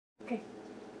Okay.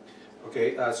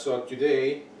 Okay, so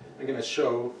today I'm going to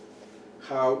show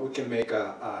how we can make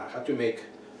a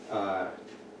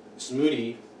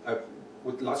smoothie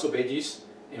with lots of veggies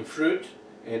and fruit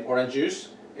and orange juice,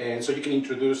 and so you can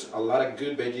introduce a lot of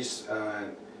good veggies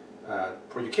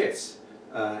for your kids.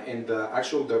 And the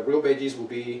real veggies will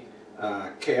be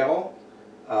kale,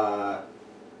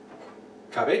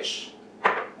 cabbage,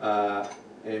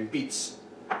 and beets.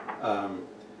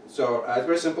 So it's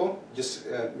very simple. Just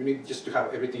we need just to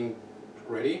have everything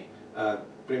ready.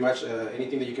 Pretty much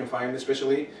anything that you can find,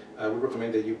 especially we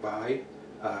recommend that you buy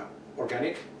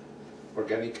organic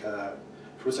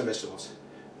fruits and vegetables.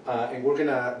 And we're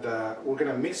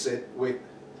gonna mix it with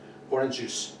orange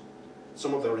juice,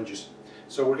 some of the orange juice.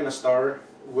 So we're gonna start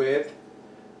with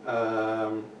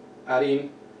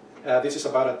adding. This is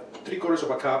about 3/4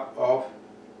 of a cup of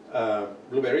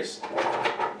blueberries.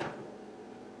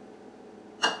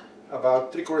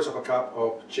 About 3/4 of a cup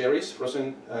of cherries,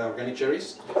 frozen organic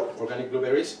cherries, organic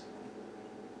blueberries.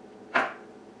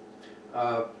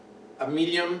 A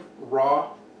medium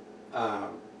raw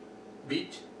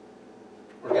beet,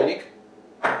 organic.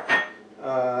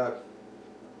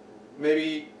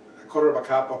 Maybe 1/4 of a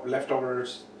cup of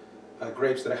leftovers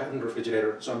grapes that I have in the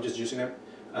refrigerator, so I'm just using them.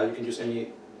 You can use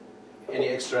any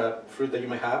extra fruit that you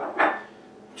might have.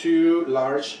 2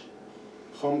 large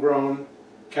homegrown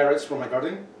carrots from my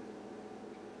garden,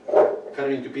 cut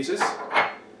it into pieces.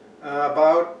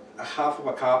 About 1/2 of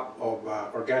a cup of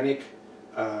organic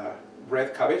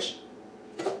red cabbage,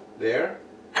 there.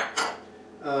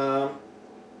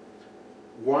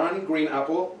 1 green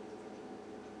apple,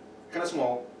 kind of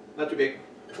small, not too big.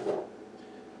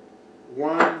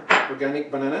 1 organic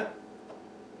banana.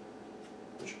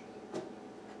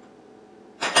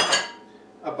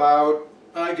 About,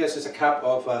 I guess it's a cup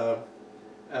of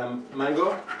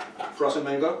mango, frozen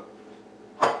mango.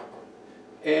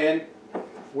 And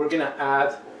we're gonna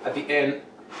add at the end,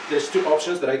 there's 2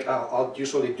 options that I'll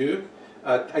usually do.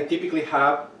 I typically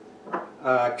have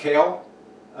kale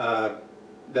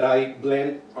that I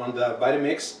blend on the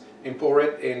Vitamix and pour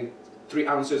it in 3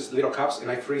 ounces little cups, and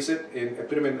I freeze it and I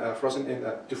put them in frozen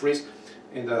to freeze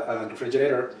in the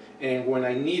refrigerator. And when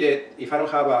I need it, if I don't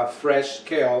have a fresh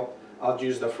kale, I'll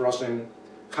use the frozen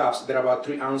cups. They're about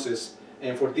 3 ounces.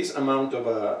 And for this amount of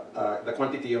the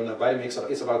quantity on the Vitamix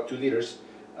is about 2 liters.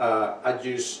 I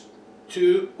use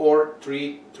 2 or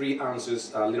 3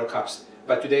 ounces little cups.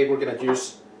 But today we're gonna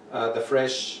use the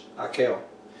fresh kale.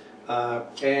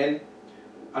 And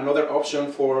another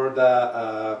option for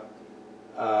the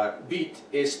beet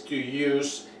is to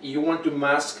use, if you want to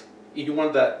mask, if you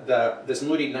want the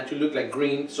smoothie not to look like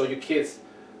green, so your kids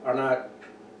are not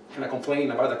kind of complaining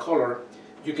about the color,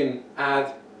 you can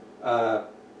add,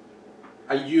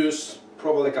 I use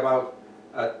probably like about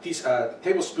a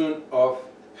tablespoon of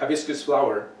hibiscus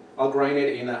flower. I'll grind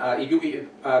it in,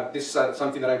 this is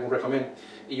something that I would recommend.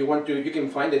 If you want to, you can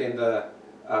find it in the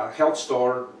health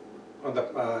store on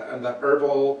the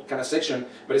herbal kind of section,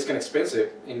 but it's kind of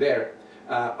expensive in there.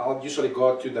 I'll usually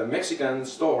go to the Mexican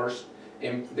stores,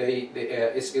 and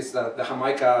it's the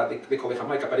Jamaica, they call it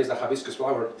Jamaica, but it's the hibiscus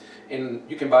flower, and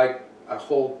you can buy a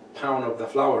whole pound of the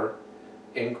flour,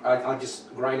 and I'll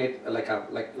just grind it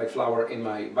like flour in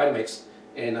my Vitamix,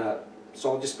 and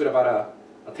so I'll just put about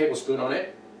a tablespoon on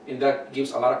it, and that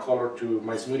gives a lot of color to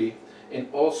my smoothie. And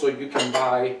also you can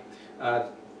buy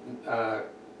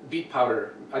beet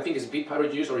powder. I think it's beet powder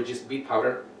juice or just beet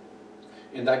powder,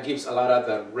 and that gives a lot of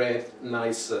the red,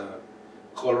 nice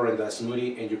color in the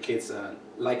smoothie, and your kids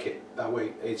like it that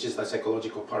way. It's just a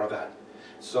psychological part of that.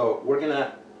 So we're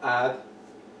gonna add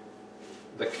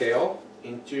the kale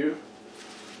into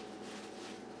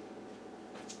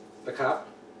the cup,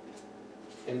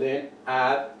 and then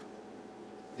add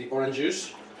the orange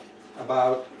juice,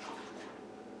 about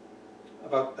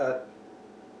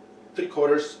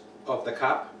 3/4 of the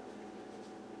cup.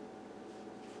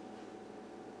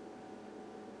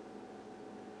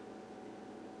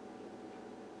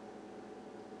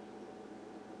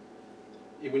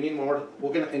 If we need more,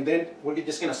 we're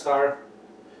just gonna start.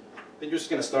 Then you're just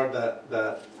gonna start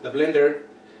the blender,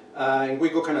 and we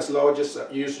go kind of slow. Just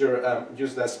use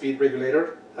the speed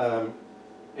regulator,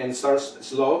 and start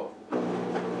slow.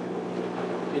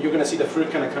 And you're gonna see the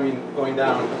fruit kind of going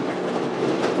down.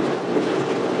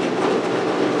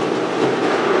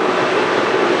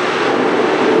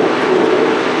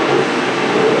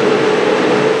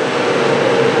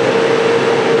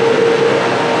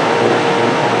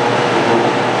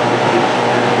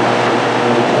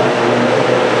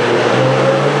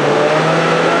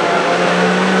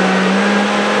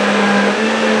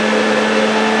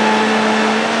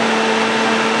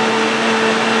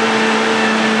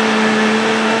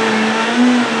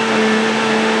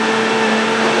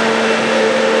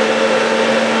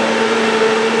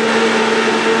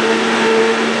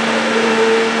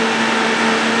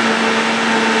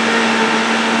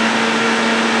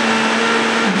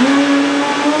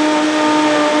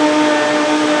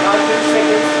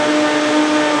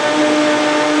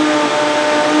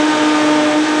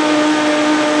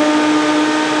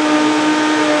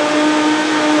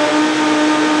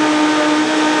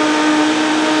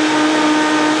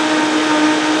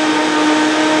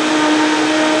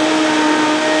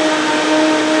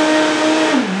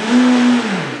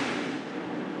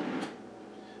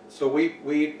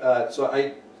 So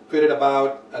I put it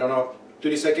about, I don't know,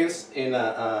 30 seconds in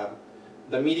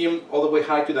the medium, all the way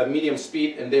high to the medium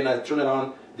speed, and then I turn it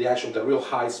on the real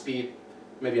high speed,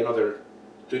 maybe another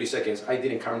 30 seconds. I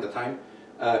didn't count the time,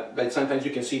 but sometimes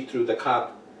you can see through the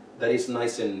cup that is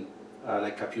nice and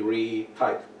like a puree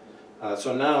type.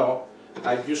 So now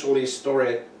I usually store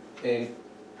it in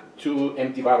 2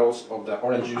 empty bottles of the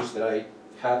orange juice that I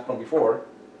had from before,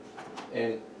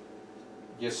 and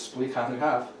just split half and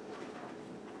half.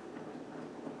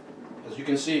 As you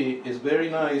can see, it's very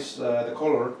nice, the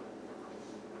color,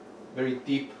 very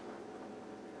deep,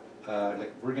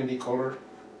 like burgundy color.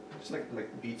 It's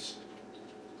like beets.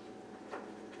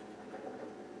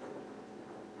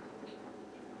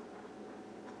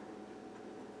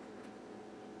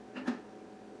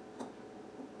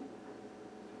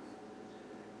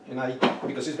 And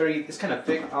because it's kind of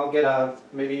thick, I'll get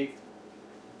maybe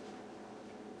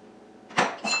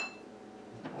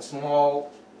a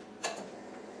small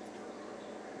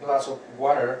glass of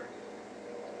water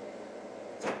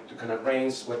to kind of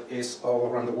rinse what is all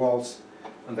around the walls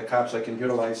and the cup, so I can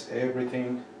utilize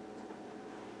everything.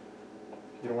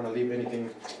 You don't want to leave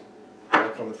anything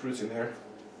from the fruits in there.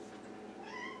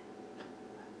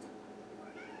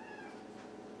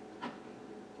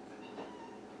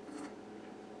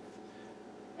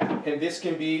 And this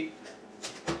can be,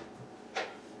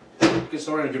 you can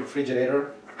store it in your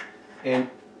refrigerator, and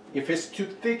if it's too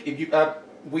thick, if you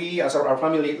we as our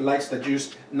family likes the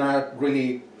juice not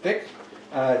really thick,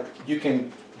 you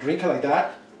can drink it like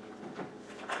that,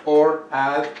 or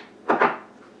add,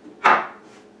 I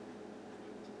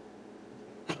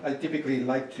typically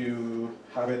like to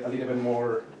have it a little bit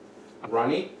more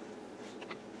runny,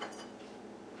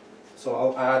 so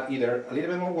I'll add either a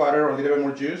little bit more water or a little bit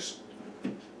more juice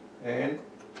and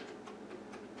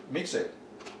mix it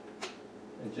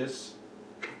and just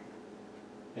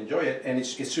enjoy it. And it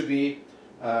should be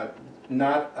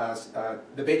not as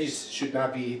the veggies should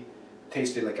not be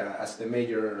tasted like as the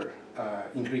major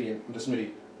ingredient in the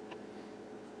smoothie.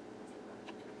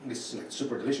 This is like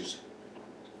super delicious.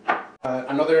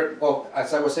 Well,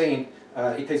 as I was saying,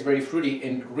 it tastes very fruity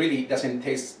and really doesn't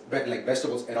taste like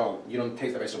vegetables at all. You don't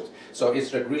taste the vegetables, so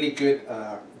it's a really good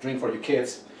drink for your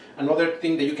kids. Another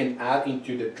thing that you can add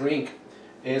into the drink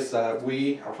is our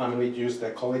family use the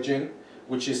collagen,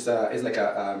 which is like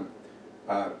a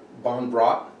bone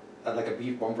broth, like a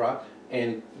beef bone broth,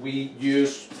 and we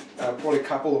use probably a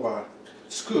couple of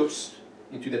scoops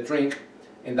into the drink,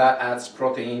 and that adds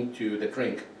protein to the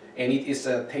drink, and it is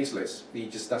tasteless.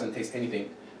 It just doesn't taste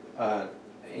anything. And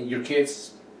your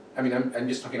kids, I mean, I'm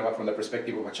just talking about from the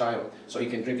perspective of a child, so he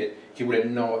can drink it. He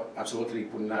wouldn't know, absolutely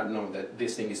would not know that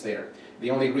this thing is there. The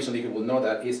only reason that he will know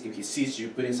that is if he sees you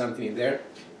putting something in there.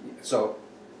 So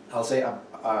I'll say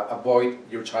avoid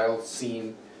your child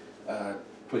seeing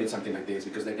putting something like this,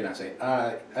 because they're gonna say,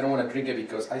 I don't want to drink it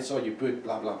because I saw you put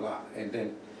blah blah blah, and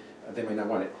then they may not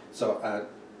want it. So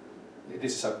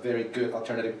this is a very good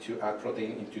alternative to add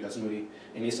protein into the smoothie,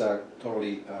 and it's a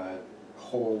totally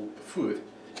whole food.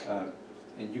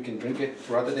 And you can drink it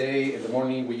throughout the day. In the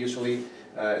morning, we usually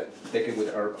take it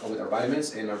with our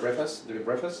vitamins and our breakfast, during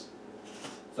breakfast.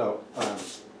 So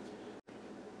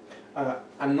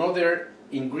another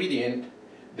ingredient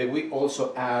that we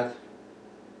also add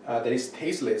that is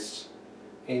tasteless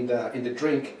in the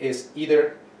drink is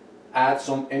either add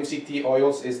some MCT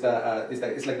oils. It's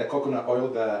like the coconut oil,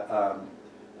 the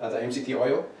MCT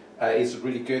oil. It's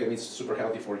really good, and it's super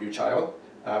healthy for your child.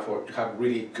 To have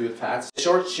really good fats,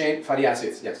 short chain fatty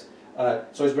acids, yes.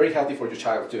 So it's very healthy for your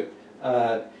child too.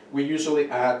 We usually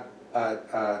add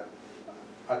a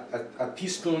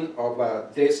teaspoon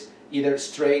of this either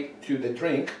straight to the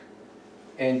drink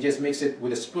and just mix it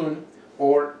with a spoon,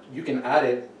 or you can add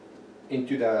it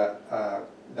into the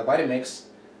Vitamix.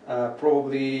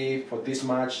 Probably for this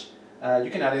much, you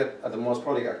can add it at the most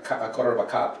probably a quarter of a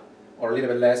cup or a little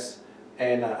bit less.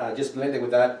 And just blend it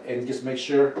with that, and just make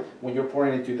sure when you're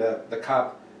pouring into the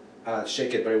cup,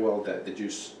 shake it very well, the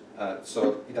juice,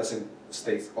 so it doesn't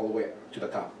stay all the way to the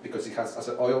top, because it has, as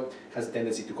an oil, has a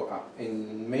tendency to go up,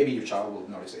 and maybe your child will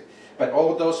notice it. But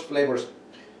all of those flavors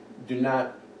do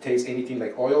not taste anything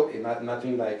like oil, and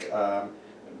nothing like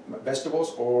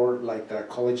vegetables or like the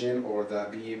collagen or the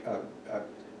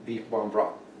beef bone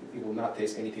broth. It will not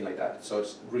taste anything like that. So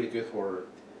it's really good for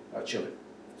children.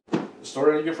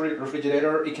 Store it in your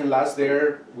refrigerator. It can last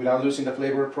there without losing the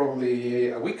flavor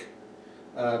probably a week,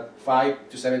 5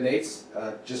 to 7 days,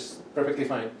 just perfectly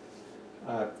fine.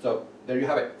 So there you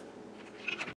have it.